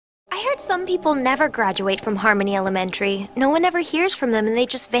I heard some people never graduate from Harmony Elementary. No one ever hears from them and they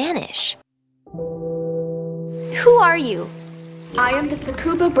just vanish. Who are you? I am the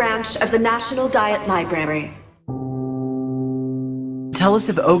Tsukuba branch of the National Diet Library. Tell us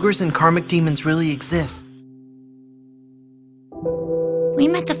if ogres and karmic demons really exist. We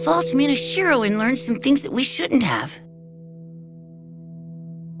met the false Munashiro and learned some things that we shouldn't have.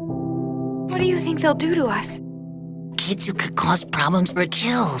 What do you think they'll do to us? Kids who could cause problems were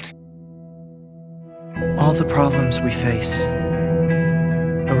killed. All the problems we face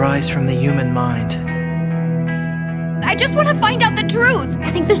arise from the human mind. I just want to find out the truth!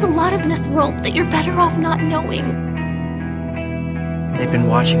 I think there's a lot in this world that you're better off not knowing. They've been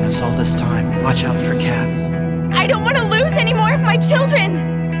watching us all this time. Watch out for cats. I don't want to lose any more of my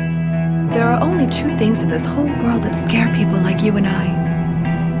children! There are only two things in this whole world that scare people like you and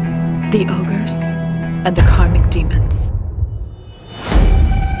I. The ogres and the karmic demons.